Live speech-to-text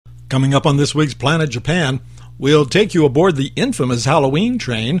Coming up on this week's Planet Japan, we'll take you aboard the infamous Halloween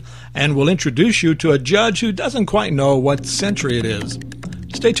train, and we'll introduce you to a judge who doesn't quite know what century it is.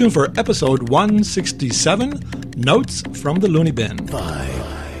 Stay tuned for episode 167, Notes from the Loony Bin.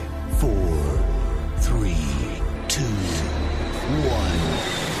 5, 4, 3, 2,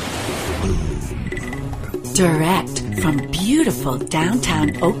 1. Boom. Direct from beautiful downtown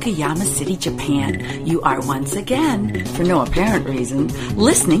Okayama City, Japan, you are once again, for no apparent reason,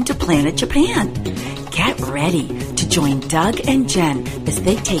 listening to Planet Japan. Get ready to join Doug and Jen as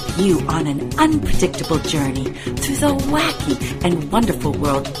they take you on an unpredictable journey through the wacky and wonderful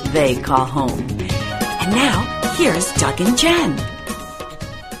world they call home. And now, here's Doug and Jen.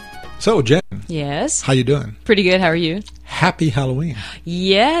 So, Jen. Yes? How you doing? Pretty good. How are you? Happy Halloween.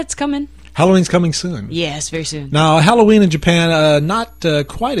 Yeah, it's coming. Halloween's coming soon. Yes, very soon. Now, Halloween in Japan, not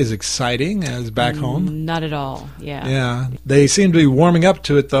quite as exciting as back home. Not at all, yeah. Yeah. They seem to be warming up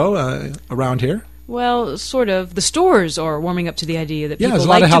to it, though, around here. Well, sort of. The stores are warming up to the idea that there's people a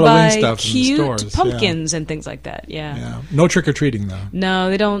lot like of to Halloween buy stuff in the cute stores, pumpkins and things like that, yeah. No trick-or-treating, though. No,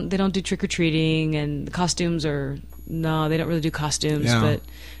 they don't do trick-or-treating, and the costumes are... No, they don't really do costumes, but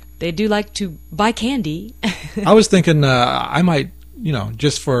they do like to buy candy. I was thinking I might,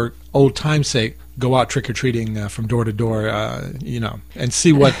 just for old time's sake, go out trick-or-treating from door to door, and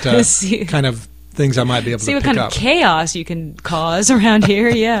see what kind of things I might be able to pick up. See what kind of chaos you can cause around here,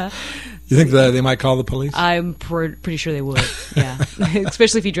 yeah. You think that they might call the police? I'm pretty sure they would, yeah.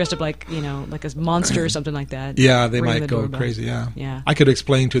 Especially if you dressed up like a monster or something like that. Yeah, they might go crazy, yeah. I could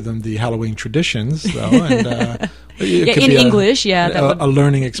explain to them the Halloween traditions, though, and it could in be English, a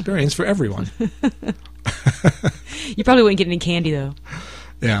learning experience for everyone. You probably wouldn't get any candy, though.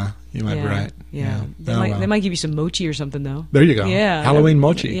 Yeah, you might be right. Yeah. They might give you some mochi or something, though. There you go. Yeah. Halloween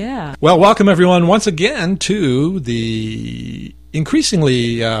mochi. Yeah. Well, welcome everyone once again to the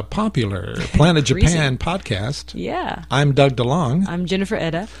increasingly popular Planet Japan podcast. Yeah. I'm Doug DeLong. I'm Jennifer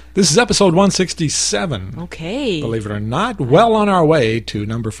Edda. This is episode 167. Okay. Believe it or not, well on our way to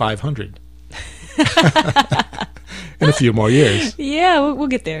number 500. In a few more years. Yeah, we'll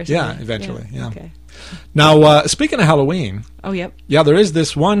get there. Yeah, eventually. Yeah. Okay. Now, speaking of Halloween. Oh, yep. Yeah, there is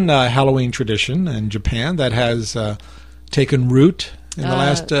this one Halloween tradition in Japan that has taken root in the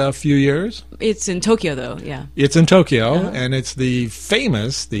last few years. It's in Tokyo, though, yeah. It's in Tokyo, and it's the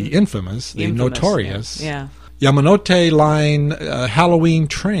famous, the infamous, the notorious Yamanote Line Halloween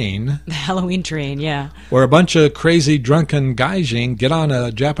train. The Halloween train, yeah. Where a bunch of crazy drunken gaijin get on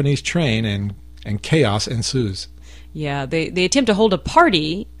a Japanese train and chaos ensues. Yeah, they attempt to hold a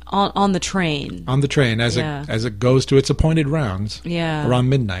party on the train. On the train as it goes to its appointed rounds. Yeah. Around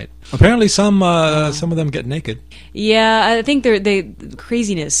midnight. Apparently, some of them get naked. Yeah, I think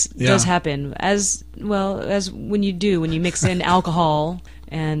craziness does happen as when you mix in alcohol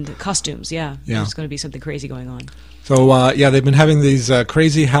and costumes. Yeah, there's going to be something crazy going on. So they've been having these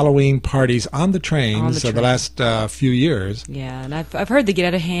crazy Halloween parties on the trains the last few years. Yeah, and I've heard they get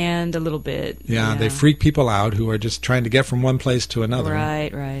out of hand a little bit. Yeah, they freak people out who are just trying to get from one place to another.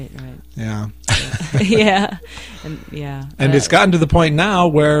 Right. Yeah. Yeah. And it's gotten to the point now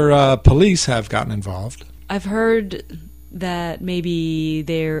where police have gotten involved. I've heard that maybe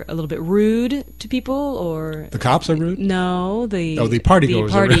they're a little bit rude to people, or the cops are rude. No, the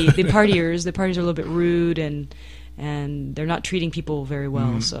partygoers are rude. The partiers are a little bit rude, and they're not treating people very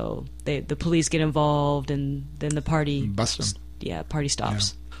well. So the police get involved, and then the party bust them. Yeah, party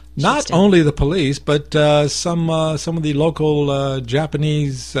stops. Yeah. Not only the police, but some of the local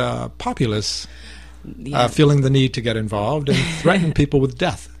Japanese populace feeling the need to get involved and threaten people with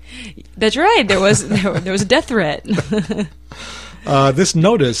death. That's right. There was a death threat. This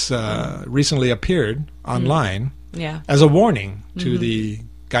notice recently appeared online as a warning to the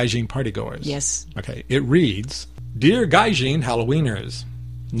gaijin partygoers. Yes. Okay. It reads, "Dear gaijin Halloweeners,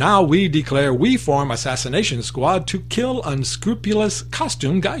 now we declare we form assassination squad to kill unscrupulous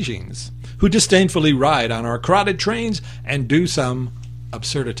costume gaijins who disdainfully ride on our crowded trains and do some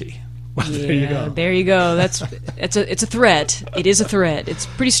absurdity." Well, there you go. There you go. It's a threat. It is a threat. It's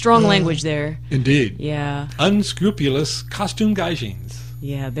pretty strong language there. Indeed. Yeah. Unscrupulous costume gaijins.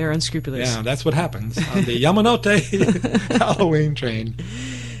 Yeah, they're unscrupulous. Yeah, that's what happens on the Yamanote Halloween train,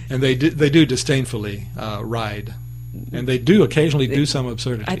 and they do disdainfully ride, and they do occasionally do some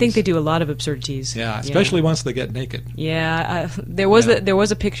absurdities. I think they do a lot of absurdities. Yeah, especially once they get naked. Yeah, there was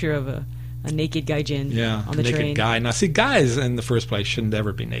a picture of a naked gaijin on the naked train. Guy. Now, see, guys in the first place shouldn't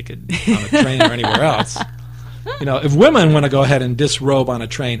ever be naked on a train or anywhere else. If women want to go ahead and disrobe on a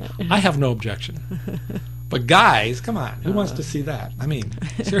train, I have no objection. But guys, come on, who wants to see that? I mean,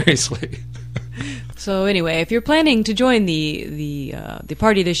 seriously. So anyway, if you're planning to join the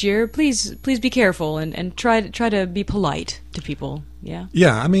party this year, please be careful and try to be polite to people. Yeah.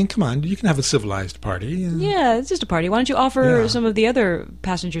 Yeah, I mean, come on, you can have a civilized party. Yeah, it's just a party. Why don't you offer some of the other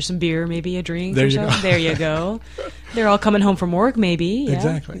passengers some beer, maybe a drink or so? There you go. They're all coming home from work, maybe. Yeah.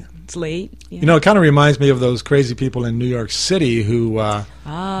 Exactly. It's late. Yeah. You know, it kind of reminds me of those crazy people in New York City who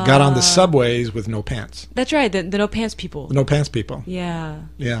got on the subways with no pants. That's right, the no pants people. The no pants people. Yeah.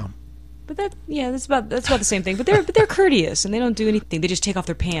 Yeah. But that's about the same thing. But they're courteous and they don't do anything. They just take off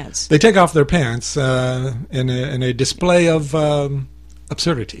their pants. They take off their pants in a display of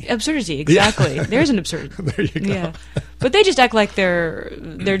absurdity. Absurdity, exactly. Yeah. There's an absurdity. There you go. Yeah. But they just act like they're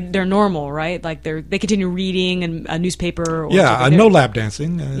normal, right? Like they continue reading a newspaper. Or no lap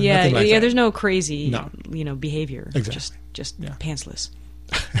dancing. Yeah, like that. There's no crazy, behavior. Exactly. Just pantsless.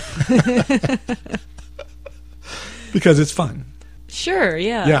 Because it's fun. Sure,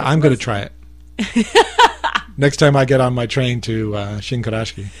 yeah. Yeah, I'm going to try it. Next time I get on my train to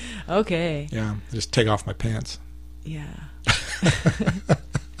Shinkarashiki. Okay. Yeah, just take off my pants. Yeah.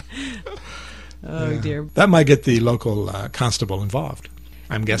 Dear. That might get the local constable involved,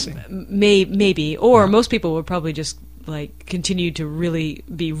 I'm guessing. Maybe. Or most people would probably just continue to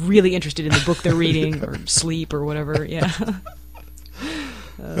be really interested in the book they're reading or sleep or whatever. Yeah.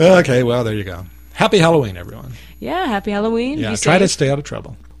 Okay, well, there you go. Happy Halloween, everyone. Yeah, happy Halloween. Yeah, try to stay out of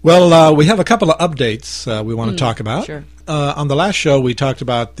trouble. Well, we have a couple of updates we want to talk about. Sure. On the last show, we talked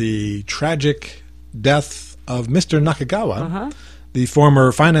about the tragic death of Mr. Nakagawa, the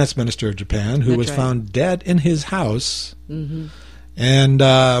former finance minister of Japan, who was found dead in his house. Mm-hmm. And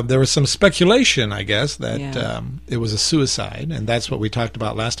there was some speculation, I guess, that it was a suicide, and that's what we talked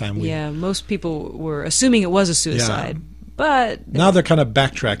about last time. Most people were assuming it was a suicide. Yeah. But now they're kind of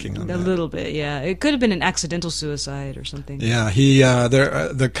backtracking on that. A little bit, yeah. It could have been an accidental suicide or something. Yeah,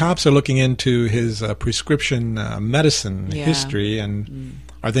 the cops are looking into his prescription medicine history and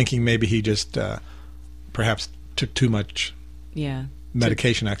are thinking maybe he just perhaps took too much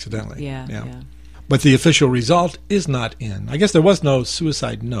medication accidentally. Yeah. But the official result is not in. I guess there was no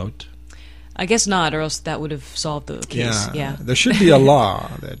suicide note. I guess not, or else that would have solved the case. Yeah. There should be a law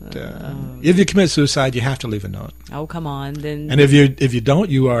that if you commit suicide, you have to leave a note. Oh, come on, then. And if you don't,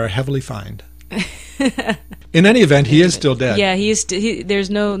 you are heavily fined. In any event, he is still dead. Yeah, he is. There's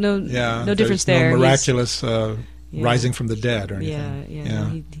no difference there. No miraculous rising from the dead or anything.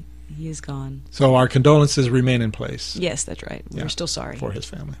 Yeah. He is gone. So our condolences remain in place. Yes, that's right. We're still sorry for his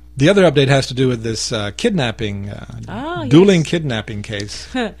family. The other update has to do with this kidnapping, dueling kidnapping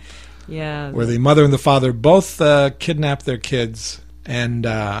case. Yeah, where the mother and the father both kidnapped their kids, and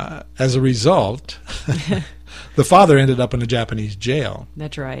as a result, the father ended up in a Japanese jail.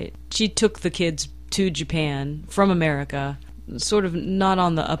 That's right. She took the kids to Japan from America, sort of not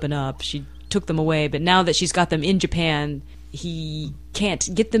on the up and up. She took them away, but now that she's got them in Japan, he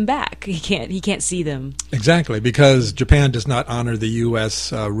can't get them back. He can't see them. Exactly, because Japan does not honor the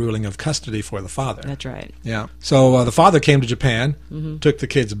U.S. Ruling of custody for the father. That's right. Yeah. So the father came to Japan, took the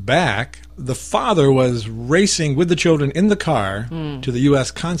kids back. The father was racing with the children in the car to the U.S.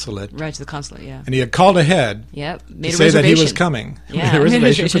 consulate. Right, to the consulate, yeah. And he had called ahead to say that he was coming. Yeah. Made a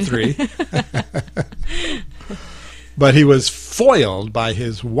reservation for 3. But he was foiled by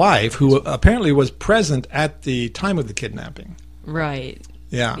his wife, who apparently was present at the time of the kidnapping. Right.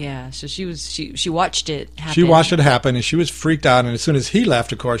 Yeah. Yeah. So she watched it happen. She watched it happen, and she was freaked out. And as soon as he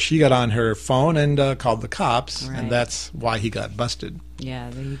left, of course, she got on her phone and called the cops, and that's why he got busted.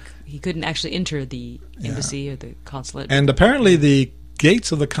 Yeah. He couldn't actually enter the embassy or the consulate. And apparently the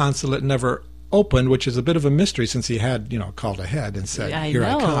gates of the consulate never opened, which is a bit of a mystery since he had, called ahead and said, "Here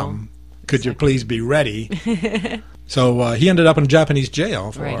I come. Could you please be ready?" So he ended up in a Japanese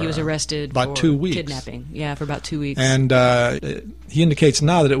jail for he was arrested about for 2 weeks. Kidnapping. Yeah, for about 2 weeks. And he indicates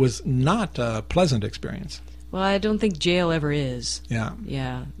now that it was not a pleasant experience. Well, I don't think jail ever is. Yeah.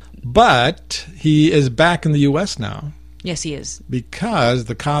 Yeah. But he is back in the U.S. now. Yes, he is. Because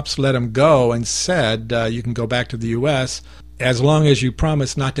the cops let him go and said, you can go back to the U.S. as long as you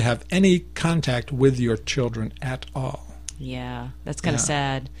promise not to have any contact with your children at all. Yeah, that's kind of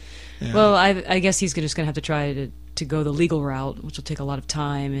sad. Yeah. Well, I guess he's just going to have to try to go the legal route, which will take a lot of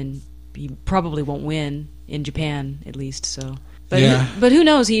time, and he probably won't win in Japan, at least. So, but who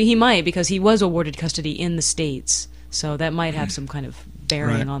knows? He might, because he was awarded custody in the States, so that might have some kind of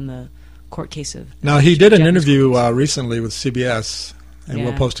bearing on the court case of. Now he did an interview recently with CBS, and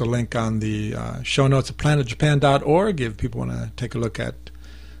we'll post a link on the show notes at planetjapan.org if people want to take a look at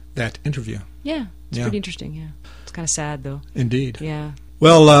that interview. Yeah, it's pretty interesting. Yeah, it's kind of sad though. Indeed. Yeah.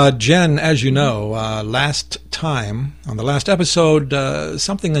 Well, Jen, as you know, last time, on the last episode,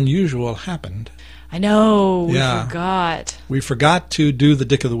 something unusual happened. I know. We Yeah. forgot. We forgot to do the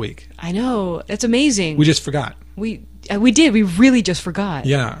Dick of the Week. I know. That's amazing. We just forgot. We did. We really just forgot.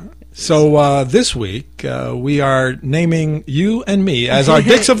 Yeah. So this week we are naming you and me as our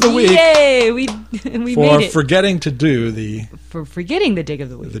Dicks of the Week Yay! We for made it. forgetting to do the For forgetting the Dick of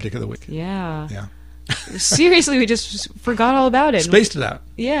the Week. Dick of the Week. Yeah. Yeah. Seriously, we just forgot all about it. Spaced it out.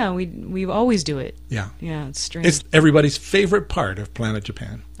 Yeah, we always do it. Yeah. Yeah, it's strange. It's everybody's favorite part of Planet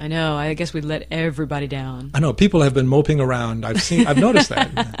Japan. I know. I guess we let everybody down. I know people have been moping around. I've noticed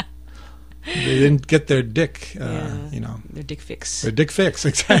that. They didn't get their dick, Their dick fix. their dick fix,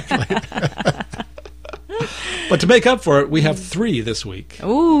 exactly. But to make up for it, we have 3 this week.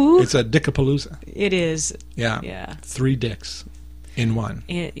 Ooh, It's a Dickapalooza. it is. Yeah. Yeah. 3 dicks in one.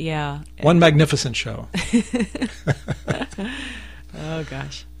 Yeah. One magnificent show. Oh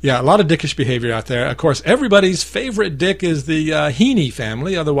gosh. Yeah, a lot of dickish behavior out there. Of course, everybody's favorite dick is the Heaney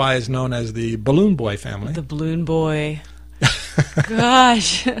family, otherwise known as the Balloon Boy family. The balloon boy.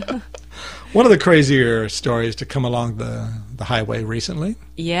 Gosh. One of the crazier stories to come along the highway recently.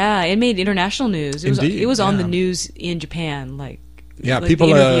 Yeah, it made international news. Indeed, It was on yeah. the news in Japan. Yeah, like people,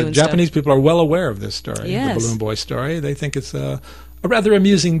 the interview and Japanese stuff. people are well aware of this story, Yes. the Balloon Boy story. They think it's a rather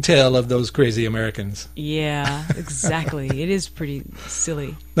amusing tale of those crazy Americans. Yeah, exactly. It is pretty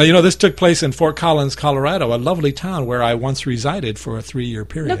silly. Now, this took place in Fort Collins, Colorado, a lovely town where I once resided for a 3-year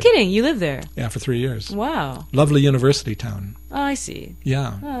period. No kidding. You live there. Yeah, for 3 years. Wow. Lovely university town. Oh, I see.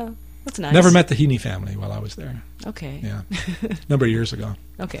 Yeah. Oh, that's nice. Never met the Heaney family while I was there. Okay. Yeah. A number of years ago.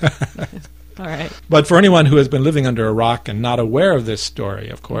 Okay. All right. But for anyone who has been living under a rock and not aware of this story,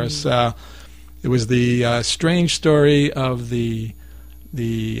 of course, it was the strange story of the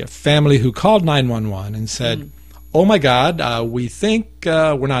family who called 911 and said, "Oh my God, we think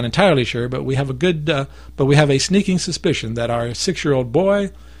we're not entirely sure, but we have a sneaking suspicion that our 6-year-old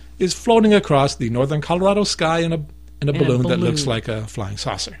boy is floating across the northern Colorado sky in a balloon that looks like a flying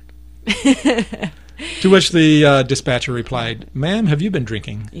saucer." To which the dispatcher replied, "Ma'am, have you been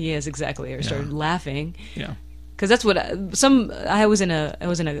drinking?" Yes, exactly. I started laughing Yeah. because that's what I was in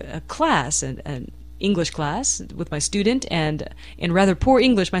a class, an English class with my student, and in rather poor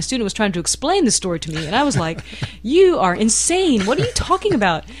English, my student was trying to explain the story to me, and I was like, "You are insane! What are you talking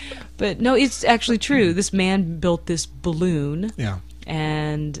about?" But no, it's actually true. This man built this balloon, Yeah.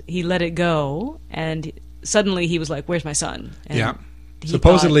 and he let it go, and suddenly he was like, "Where's my son?" And Yeah. he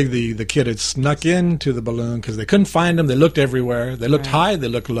Supposedly the kid had snuck into the balloon because they couldn't find him. They looked everywhere. They looked Right. high. They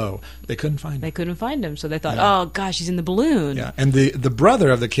looked low. They couldn't find him. they couldn't find him, so they thought, Yeah. "Oh gosh, he's in the balloon." Yeah, and the brother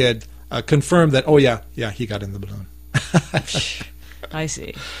of the kid confirmed that, he got in the balloon. I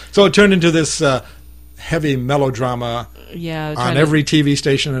see. So it turned into this heavy melodrama Yeah, on trying to- every TV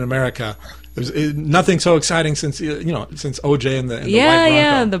station in America. Nothing so exciting since OJ and the white Bronco.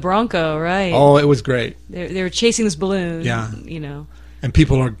 Yeah, the Bronco, right? Oh, it was great. They were chasing this balloon. Yeah. And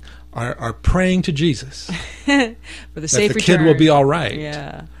people are praying to Jesus for the that safe the return. kid will be all right.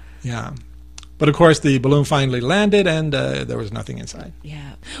 Yeah, Yeah. But of course, the balloon finally landed, and there was nothing inside.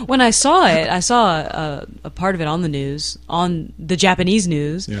 yeah. When I saw it, I saw a part of it on the news, on the Japanese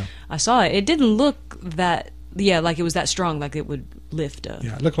news. Yeah. I saw it. It didn't look like it was that strong, like it would lift a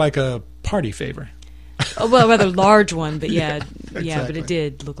Yeah, it looked like a party favor. rather large one, but yeah, but exactly. it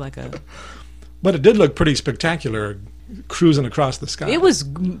did look like a. But it did look pretty spectacular, cruising across the sky. It was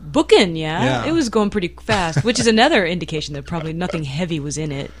booking, Yeah. It was going pretty fast, which is another indication that probably nothing heavy was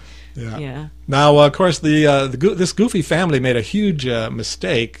in it. Yeah. Yeah. Now, of course, this goofy family made a huge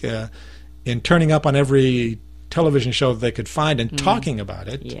mistake in turning up on every television show that they could find and talking about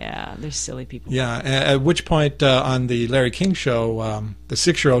it. Yeah, they're silly people. Yeah. At which point, on the Larry King show, the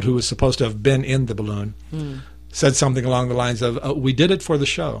 6-year-old who was supposed to have been in the balloon said something along the lines of, "We did it for the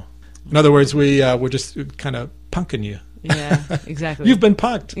show." In other words, we're just kind of punking you. Yeah, exactly. You've been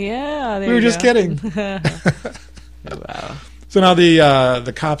punked. Yeah, there We were you just go. kidding. Wow. So now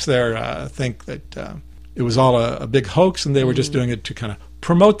the cops there think that it was all a big hoax, and they were just doing it to kind of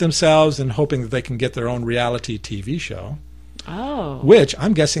promote themselves and hoping that they can get their own reality TV show, Oh. which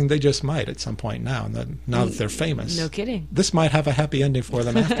I'm guessing they just might at some point now that they're famous. No kidding. This might have a happy ending for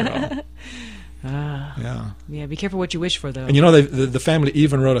them after all. Yeah. Yeah, be careful what you wish for, though. And the family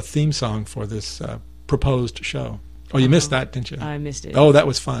even wrote a theme song for this proposed show. Oh, you missed that, didn't you? I missed it. Oh, that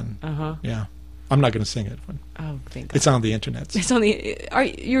was fun. Uh-huh. Yeah. I'm not going to sing it. But Oh, thank God. it's on the internet. It's on the...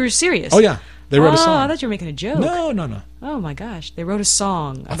 You're serious? Oh, yeah. They wrote a Oh, song. I thought you were making a joke. No. Oh, my gosh. They wrote a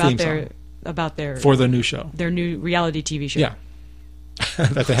song A about theme their... song. About their... For the new show. their new reality TV show. Yeah.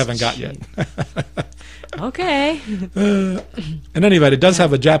 That they haven't got yet. Okay. In any event, it does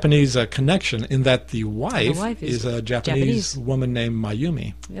have a Japanese connection in that the wife wife is is a Japanese Japanese. woman named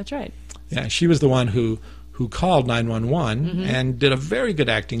Mayumi. That's right. Yeah, she was the one who called 911 and did a very good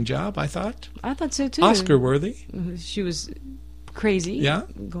acting job, I thought. I thought so too. Oscar worthy. She was crazy. Yeah.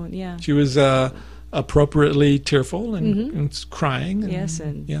 Yeah. She was appropriately tearful and crying. And, Yes,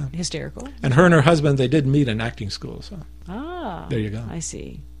 and hysterical. And her husband, they did meet in acting school. So Ah. there you go. I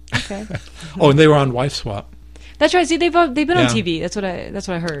see. Okay. Oh, and they were on Wife Swap, That's right. See, they've been Yeah. on TV. That's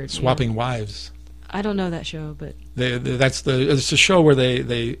what I heard. swapping wives. I don't know that show, but It's a show where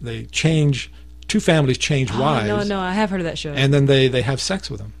they change, two families change wives. No, I have heard of that show. And then they have sex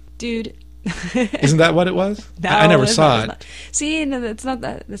with them. Dude. Isn't that what it was? No, I never it's saw not, it. it's not. See, no, it's not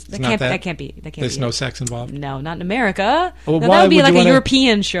that. not that? That can't be. There's be no it. sex involved. No, not in America. Well, No, why that would be would like you a wanna-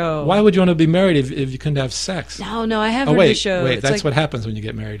 European show. Why would you want to be married if you couldn't have sex? No, I have Oh heard wait, the show. wait. It's That's like, what happens when you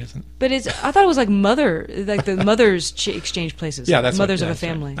get married, isn't it? But I thought it was like the mothers exchange places. Yeah, that's mothers what, of a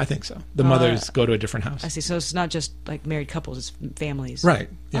family. I think so. The mothers go to a different house. I see. So it's not just like married couples; it's families. Right.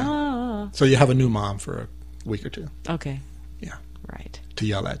 Yeah. Ah, So you have a new mom for a week or two. okay. Yeah. Right. To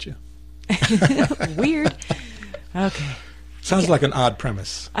yell at you. Weird. Okay. Sounds like an odd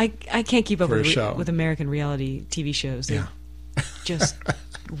premise. I can't keep up For a show. with American reality TV shows. They're Yeah. just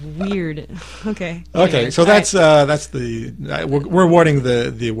weird. Okay. Okay, Anyway, so all that's the we're awarding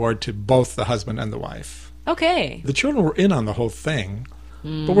the award to both the husband and the wife. right. Okay. The children were in on the whole thing,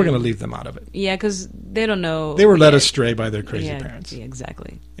 but we're going to leave them out of it. Yeah, because they don't know. They were led yet. astray by their crazy Yeah, parents. Yeah,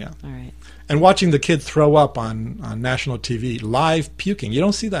 exactly. Yeah. All right. And watching the kid throw up on national TV, live puking. You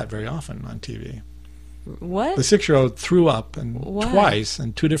don't see that very often on TV. What? The 6-year-old threw up What? twice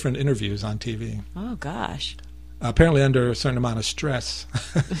in 2 different interviews on TV. Oh gosh. Apparently under a certain amount of stress.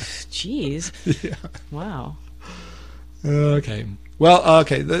 Jeez. Yeah. Wow. Okay. Well,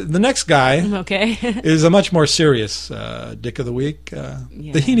 okay. The next guy Okay. is a much more serious Dick of the Week.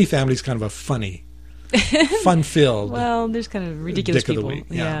 The Heaney family is kind of a funny, fun-filled Well, there's kind of ridiculous Dick of people. the Week.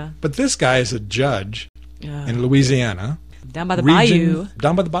 Yeah. But this guy is a judge Yeah. in Louisiana. Down by the region- bayou.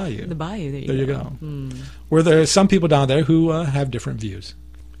 Down by the bayou. The bayou. There you There you go. go. Hmm. Where there are some people down there who have different views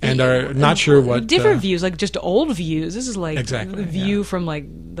and are not sure what... different views, like just old views. This is like Exactly, a view yeah. from like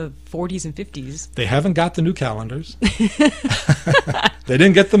the 40s and 50s. They haven't got the new calendars. They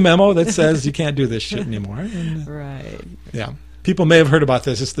didn't get the memo that says you can't do this shit anymore. And, Right. yeah. People may have heard about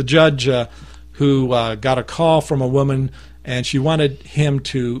this. It's the judge who got a call from a woman, and she wanted him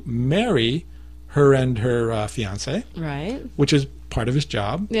to marry her and her fiance, Right. which is part of his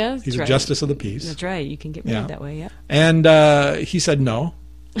job. Yeah, that's He's a right. justice of the peace. That's right. You can get married Yeah. that way. Yeah. And he said no,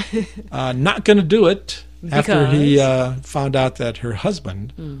 not going to do it after he found out that her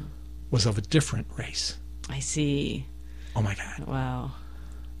husband was of a different race. I see. Oh, my God. Wow.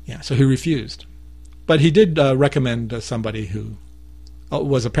 Yeah, so he refused. But he did recommend somebody who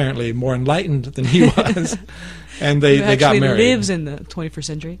was apparently more enlightened than he was, and they got actually married. lives in the 21st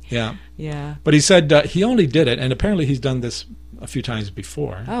century. Yeah. Yeah. But he said he only did it, and apparently he's done this a few times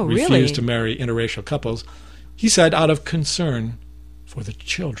before. Oh, refused really? to marry interracial couples. He said out of concern for the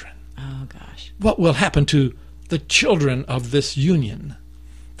children. Oh gosh. What will happen to the children of this union?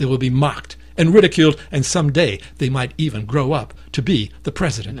 They will be mocked and ridiculed, and someday they might even grow up to be the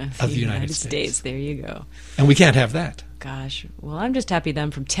president of the United States. There you go. And we can't have that. Gosh. Well, I'm just happy that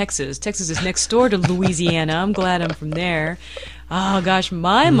I'm from Texas. Texas is next door to Louisiana. I'm glad I'm from there. Oh gosh,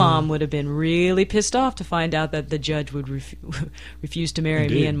 my mom would have been really pissed off to find out that the judge would refuse to marry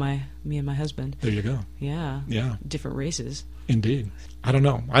me Indeed. and my husband. There you go. Yeah. Yeah. Different races. Indeed. I don't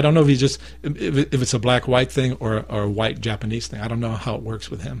know. I don't know if if it's a black-white thing or a white-Japanese thing. I don't know how it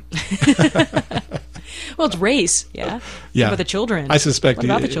works with him. Well, it's race. Yeah. Yeah. What about the children? I suspect. What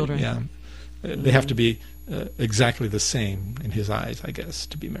about the children? Yeah. They have to be exactly the same in his eyes, I guess,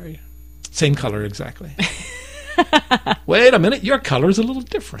 to be married. Same color exactly. Wait a minute. Your color is a little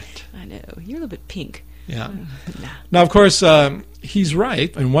different. I know. You're a little bit pink. Yeah. Nah. Now, of course, he's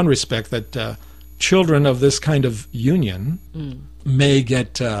right in one respect that children of this kind of union may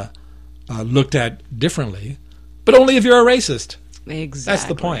get looked at differently, but only if you're a racist. Exactly. That's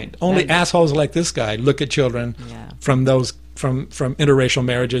the point. Only assholes like this guy look at children Yeah. from interracial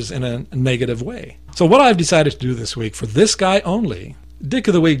marriages in a negative way. So what I've decided to do this week for this guy only, Dick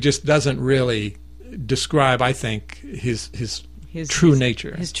of the Week just doesn't really describe, I think, his true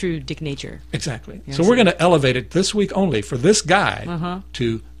nature. His true Dick nature. Exactly. Yes. So we're going to elevate it this week only for this guy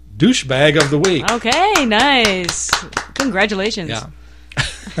to douchebag of the week. Okay, nice. Congratulations. Yeah.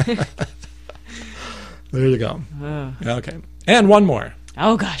 There you go. Oh. Okay. And one more.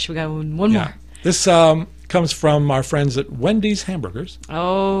 Oh gosh, we got one Yeah. more. This comes from our friends at Wendy's Hamburgers.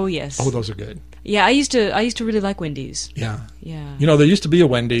 Oh yes. Oh, those are good. Yeah, I used to really like Wendy's. Yeah. Yeah. You know, there used to be a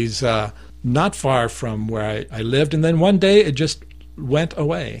Wendy's not far from where I lived, and then one day it just went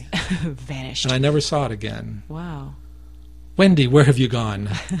away, Vanished. and I never saw it again. Wow. Wendy, where have you gone?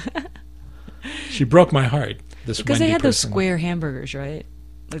 She broke my heart. This Because Wendy they had those person. square hamburgers, right?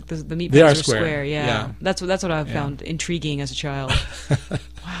 Like the meatballs They are are square, Yeah. yeah. That's what I found intriguing as a child.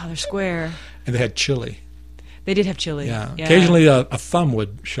 Wow, they're square. And they had chili. They did have chili. Yeah. Occasionally a thumb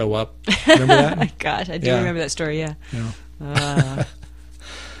would show up. Remember Oh my that? gosh, I do Yeah. remember that story. Yeah. Yeah.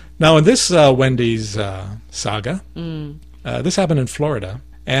 Now, in this Wendy's saga, this happened in Florida,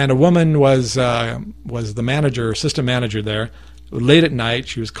 and a woman was the manager, assistant manager there. Late at night,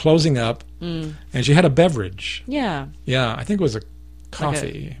 she was closing up, and she had a beverage. Yeah. Yeah, I think it was a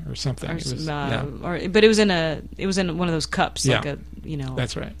coffee or something. Or, It was, but it was in one of those cups, like Yeah.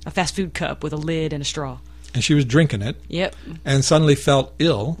 That's right. a fast food cup with a lid and a straw. And she was drinking it, Yep. and suddenly felt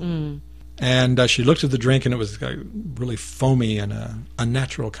ill. And she looked at the drink, and it was really foamy in a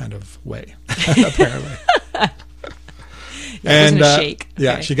unnatural kind of way, apparently. It wasn't a shake.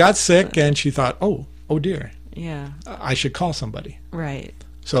 Yeah, Okay. she got sick, and she thought, oh dear, Yeah. I should call somebody. Right.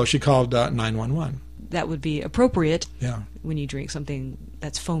 So she called 911. That would be appropriate Yeah. when you drink something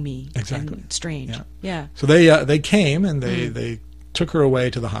that's foamy Exactly. and strange. Yeah. Yeah. So they came, and they took her away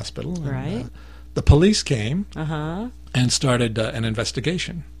to the hospital. And, Right. the police came Uh-huh. and started an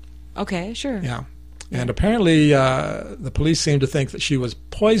investigation. Okay, sure. Yeah. And apparently the police seemed to think that she was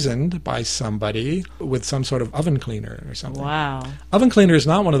poisoned by somebody with some sort of oven cleaner or something. Wow. Oven cleaner is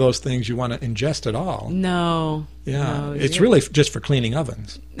not one of those things you want to ingest at all. No. Yeah. No, It's yeah. really just for cleaning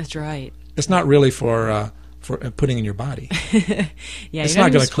ovens. That's right. It's not really for putting in your body. Yeah, It's you're not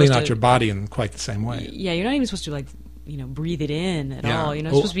even going to clean supposed out your body in quite the same way. Yeah, you're not even supposed to breathe it in at Yeah. all. You're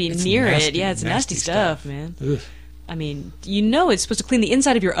not Oh, supposed to be it's near nasty, it. Yeah, it's nasty stuff, man. Ugh. I mean, it's supposed to clean the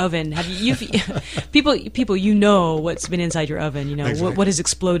inside of your oven. Have you people what's been inside your oven, Exactly. what has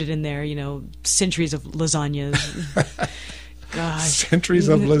exploded in there, centuries of lasagnas. Gosh. Centuries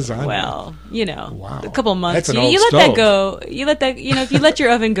of lasagna. Well, Wow. a couple of months. That's an You old let that stove. go. You let that, if you let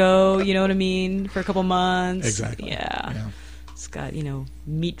your oven go, you know what I mean, for a couple months. Exactly. Yeah. Yeah. It's got,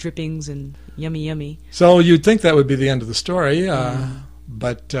 meat drippings and yummy. So you'd think that would be the end of the story,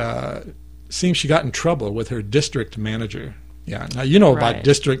 but seems she got in trouble with her district manager. Yeah, now you know about Right.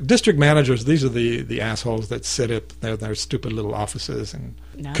 district managers. These are the assholes that sit at their stupid little offices and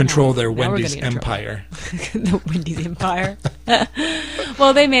Now- control their now we're Wendy's gonna get in trouble. empire. The Wendy's empire.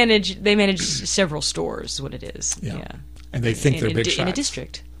 Well, they manage several stores, is what it is. Yeah. And they think they're big in a shots.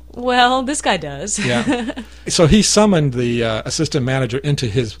 district. Well, this guy does. Yeah. So he summoned the assistant manager into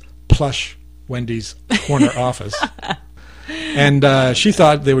his plush Wendy's corner office. And she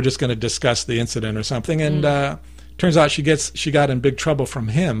thought they were just going to discuss the incident or something. And turns out she got in big trouble from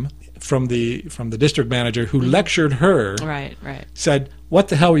him, from the district manager, who lectured her. Right. Said, "What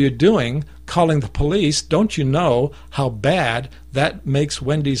the hell are you doing calling the police? Don't you know how bad that makes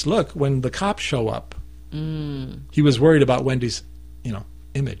Wendy's look when the cops show up?" He was worried about Wendy's,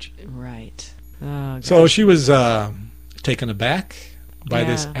 image. Right. Oh, God. So she was taken aback by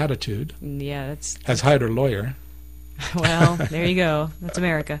this Yeah. attitude, Yeah, that's has hired her lawyer. well. There you go. That's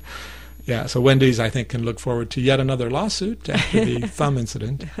America. Yeah, so Wendy's, I think, can look forward to yet another lawsuit after the thumb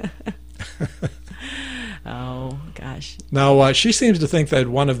incident. Oh gosh. Now, she seems to think that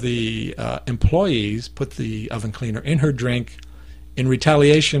one of the employees put the oven cleaner in her drink in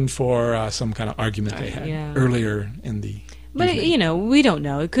retaliation for some kind of argument they had Yeah. earlier in the But evening. we don't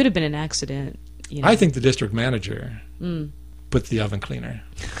know. It could have been an accident. I think the district manager put the oven cleaner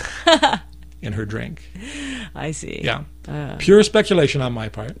in her drink. I see. Yeah. Pure speculation on my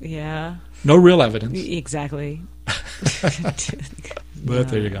part. Yeah. No real evidence. Exactly. But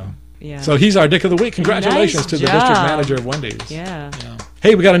there you go. Yeah. So he's our Dick of the Week. Congratulations Nice to the district job. manager of Wendy's. Yeah. Yeah.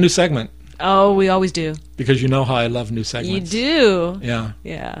 Hey, we got a new segment Oh, we always do. because you know how I love new You segments. do. Yeah.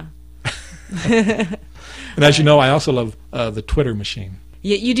 Yeah. And as you know, I also love the Twitter machine.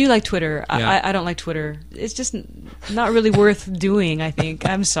 Yeah, you do like Twitter. Yeah. I don't like Twitter. It's just not really worth doing, I think.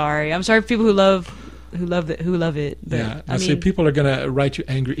 I'm sorry. I'm sorry for people who love it. But, Yeah. I Now, mean, see, people are going to write you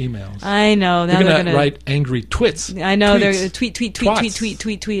angry emails. I know. Now They're they're going to gonna write angry twits. I know they're Tweets. gonna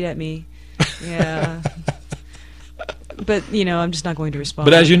Twats. tweet at me. Yeah. But I'm just not going to respond.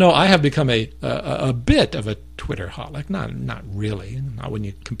 But as you know, I have become a bit of a Twitter holic. Not really. Not when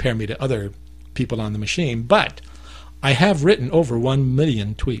you compare me to other people on the machine. But I have written over 1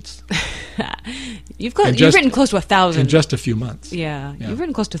 million tweets you've just- written close to 1,000. in just a few months. Yeah, Yeah. you've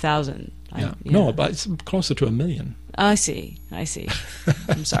written close to 1,000. Yeah. No, but it's closer to 1 million. I see.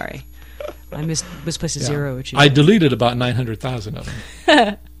 I'm sorry. I misplaced a Yeah. zero. Which you I deleted about 900,000 of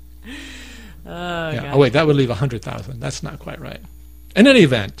them. Oh, Yeah. God. Oh wait, that would leave 100,000. That's not quite right. In any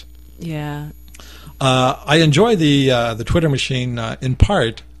event, Yeah. I enjoy the Twitter machine in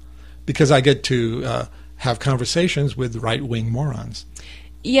part because I get to have conversations with right-wing morons.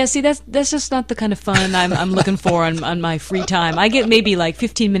 Yeah, see, that's just not the kind of fun I'm looking for on my free time. I get maybe like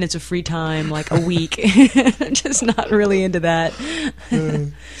 15 minutes of free time, like a week. Just not really into that.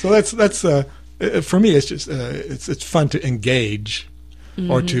 So that's for me. It's just it's fun to engage,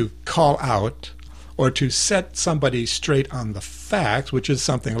 or to call out, or to set somebody straight on the facts, which is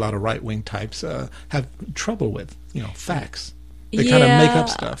something a lot of right-wing types have trouble with. Facts. They kind of make up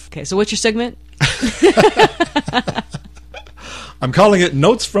stuff. Okay, so what's your segment? I'm calling it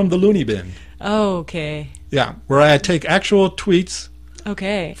Notes from the Looney Bin. Oh, okay. Yeah, where I take actual tweets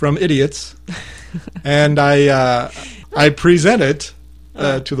from idiots, and I present it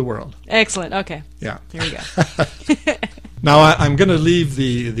to the world. Excellent. Okay. Yeah. Here we go. Now I'm going to leave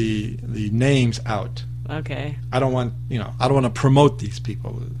the names out. Okay. I don't want to promote these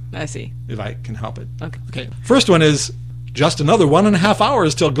people. I see. If I can help it. Okay. First one is just another 1.5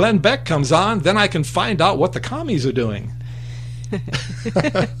 hours till Glenn Beck comes on. Then I can find out what the commies are doing.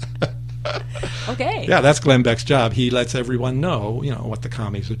 Okay. Yeah, that's Glenn Beck's job. He lets everyone know, what the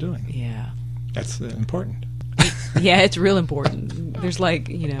commies are doing. Yeah. That's important. Yeah, it's real important. There's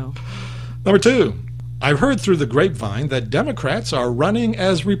Number 2. I've heard through the grapevine that Democrats are running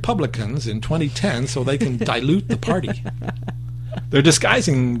as Republicans in 2010 so they can dilute the party. They're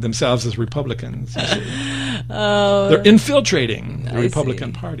disguising themselves as Republicans. You see. Oh. They're infiltrating the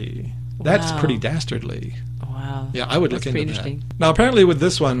Republican see. Party. That's Wow. pretty dastardly. Wow. Yeah, I would That's look pretty into that. interesting. Now, apparently with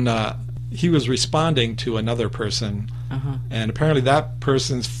this one, he was responding to another person, and apparently that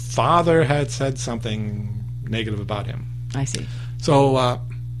person's father had said something negative about him. I see. So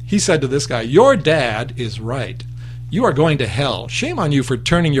he said to this guy, "Your dad is right. You are going to hell. Shame on you for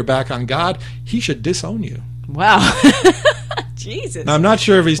turning your back on God. He should disown you." Wow. Jesus. Now, I'm not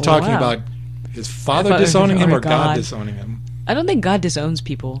sure if he's talking Wow. about his father disowning him or God disowning him. I don't think God disowns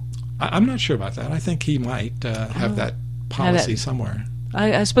people. I'm not sure about that. I think he might have that policy somewhere.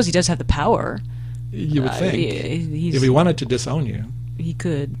 I suppose he does have the power. You would think. He's, If he wanted to disown you. he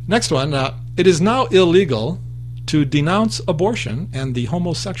could. Next one. It is now illegal to denounce abortion and the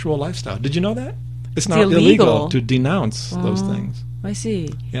homosexual lifestyle. Did you know that? It's now illegal to denounce those things. I see.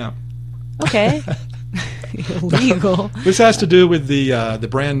 Yeah. Okay. Illegal. This has to do with the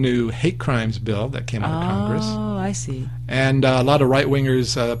brand new hate crimes bill that came out of Congress. Oh, I see. And a lot of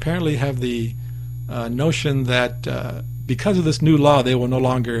right-wingers apparently have the notion that because of this new law, they will no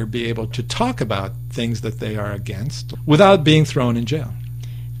longer be able to talk about things that they are against without being thrown in jail.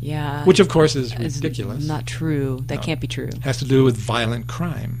 Yeah. Which, of course, is It's ridiculous. not true. That can't be true. It has to do with violent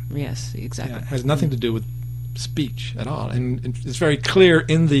crime. Yes, exactly. Yeah, it has nothing to do with speech at all. And it's very clear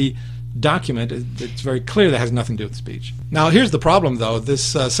in the document. It's very clear that has nothing to do with speech. Now, here's the problem, though.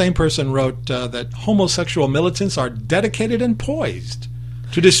 This same person wrote that homosexual militants are dedicated and poised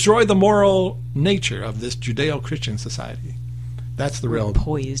to destroy the moral nature of this Judeo-Christian society. That's the real...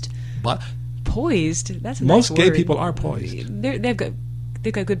 Poised. But Poised? That's a most nice gay word. people are poised. They've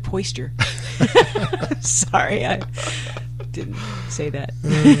got good posture. Sorry, I didn't say that.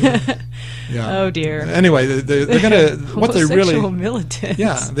 Yeah. Oh dear. Anyway, they're going to... what they really... Homosexual militants.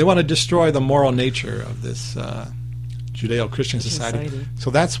 Yeah, they want to destroy the moral nature of this Judeo-Christian society. So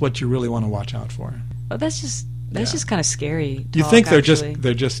that's what you really want to watch out for. Oh, that's just kind of scary. You talk, think they're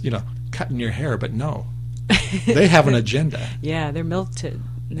actually. just cutting your hair, but no, they have an agenda. Yeah, they're militant.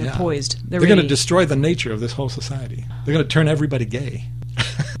 They're Yeah. poised. They're going to ready. destroy the nature of this whole society. They're going to turn everybody gay.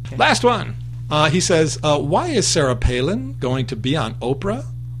 Last one. He says, why is Sarah Palin going to be on Oprah?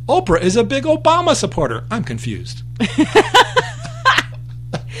 Oprah is a big Obama supporter. I'm confused.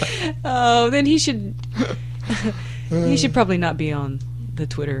 Oh, then he should. He should probably not be on the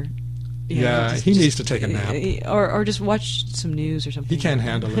Twitter. Yeah, he needs to take a nap. Or just watch some news or something. He can't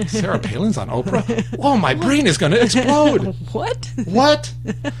handle it. Sarah Palin's on Oprah? Oh, my brain is going to explode. What? What?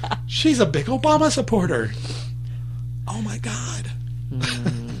 She's a big Obama supporter. Oh, my God.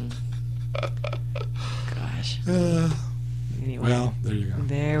 Gosh. Anyway. Well, there you go.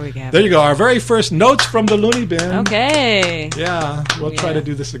 There we go. There you go. Our very first notes from the Looney Bin. Okay. Yeah, we'll try Yeah. to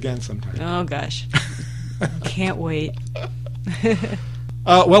do this again sometime. Oh, gosh. Can't wait.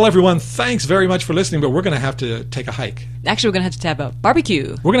 Well, everyone, thanks very much for listening, but we're going to have to take a hike. Actually, we're going to have to have a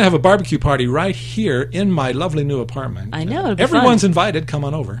barbecue. We're going to have a barbecue party right here in my lovely new apartment. I know. It'll be Everyone's fun. invited. Come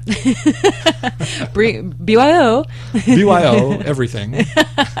on over. Bring BYO. BYO, everything.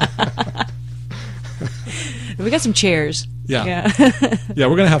 We got some chairs. Yeah. Yeah. Yeah,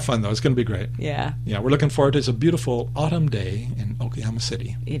 we're going to have fun, though. It's going to be great. Yeah. Yeah, we're looking forward to it. It's a beautiful autumn day in Oklahoma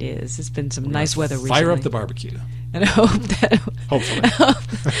City. It is. It's been some nice weather recently. Fire up the barbecue. And I hope that... Hopefully.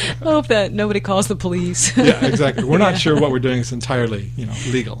 hope that nobody calls the police. Yeah, exactly. We're not sure what we're doing is entirely,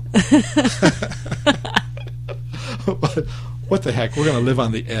 legal. But what the heck? We're going to live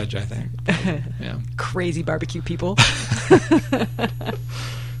on the edge, I think. Yeah. Crazy barbecue people.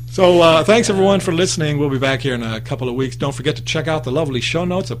 So thanks, everyone, for listening. We'll be back here in a couple of weeks. Don't forget to check out the lovely show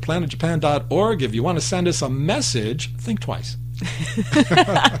notes at planetjapan.org. If you want to send us a message, think twice.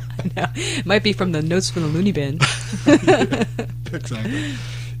 No, it might be from the notes from the loony bin. Exactly.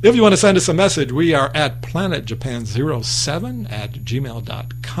 If you want to send us a message, we are at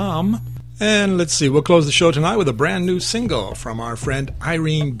planetjapan07@gmail.com. And let's see, we'll close the show tonight with a brand new single from our friend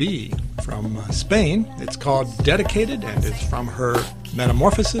Irene B. from Spain. It's called Dedicated, and it's from her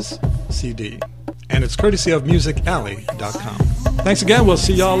Metamorphosis CD. And it's courtesy of musicalley.com. Thanks again. We'll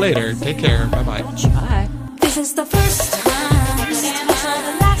see y'all later. Take care. Bye-bye. Bye. This is the first time, and also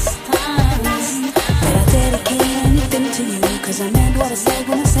the last time, that I dedicate anything to you, 'cause I meant what I said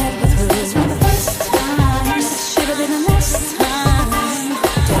when I said with her. This was the first time, should have been the last time,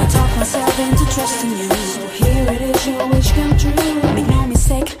 that I talked myself into trusting you. So here it is, your wish come true. Make no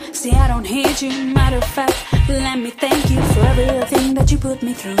mistake, see I don't hate you. Matter of fact, let me thank you for everything that you put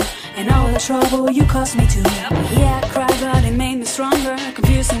me through, and all the trouble you caused me to. Yeah, I cried, but it made me stronger.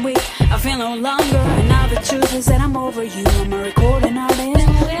 Confused and weak, I feel no longer. And now the truth is that I'm over you. I'm a recording artist.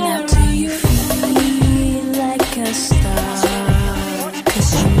 Now do you feel like a star?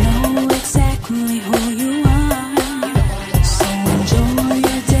 'Cause you know exactly who you are. So enjoy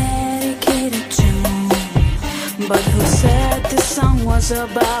your dedicated tune. But who said this song was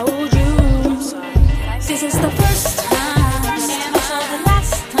about you? This is the first time, and also the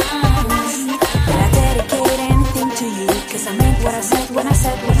last time, that I dedicate anything to you, 'cause I meant what I said when I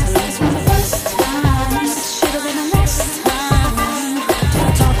said with you. This was the first time, should have been the last time, that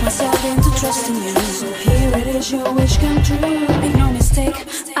I talked myself into trusting you. So here it is, your wish come true. Make no mistake,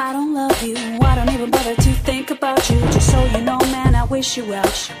 I don't love you. I don't even bother to think about you. Just so you know, man, I wish you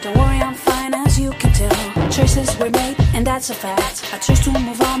well. Don't worry, I'm fine, as you can tell. Choices were made, and that's a fact. I choose to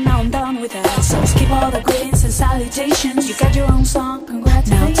move on, now I'm done with that. So skip all the greetings and salutations. You got your own song,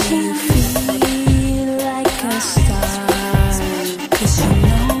 congratulations. Now do you feel like a star? 'Cause you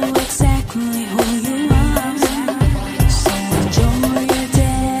know exactly who you are. So enjoy your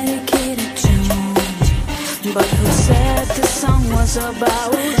dedicated tune. But who said the song was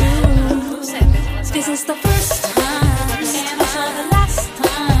about you? This is the first time, and also the last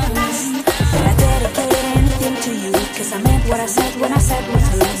time, that I dedicate anything to you, 'cause I meant what I said when I said with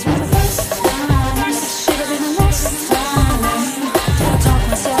you. This was the first time, should have been the last time, that I talked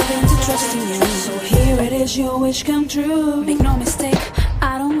myself into trusting you. So here it is, your wish come true. Make no mistake,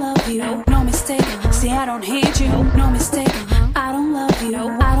 I don't love you. No mistake, see I don't hate you. No mistake, I don't love you.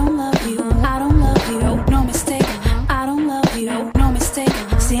 I don't love you. I don't love you. No mistake, I don't love you. No mistake,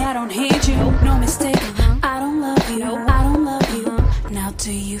 see I don't hate you. No mistake, I don't love you. I don't love you. Now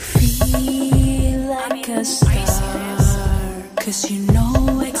do you feel like a star? 'Cause you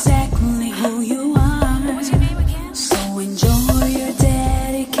know exactly who you are. So enjoy your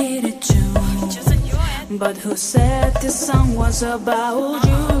dedicated tune. But who said this song was about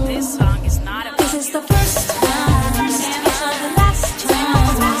you? This song is not about you. This is the first time, and also the last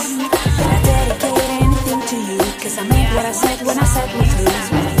time, that I dedicate anything to you, 'cause I meant what I said when I said with you. This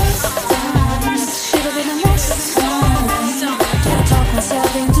was the first time, should have been the last time, that I talked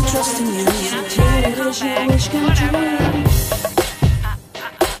myself into trusting you. So here it is, your wish come true.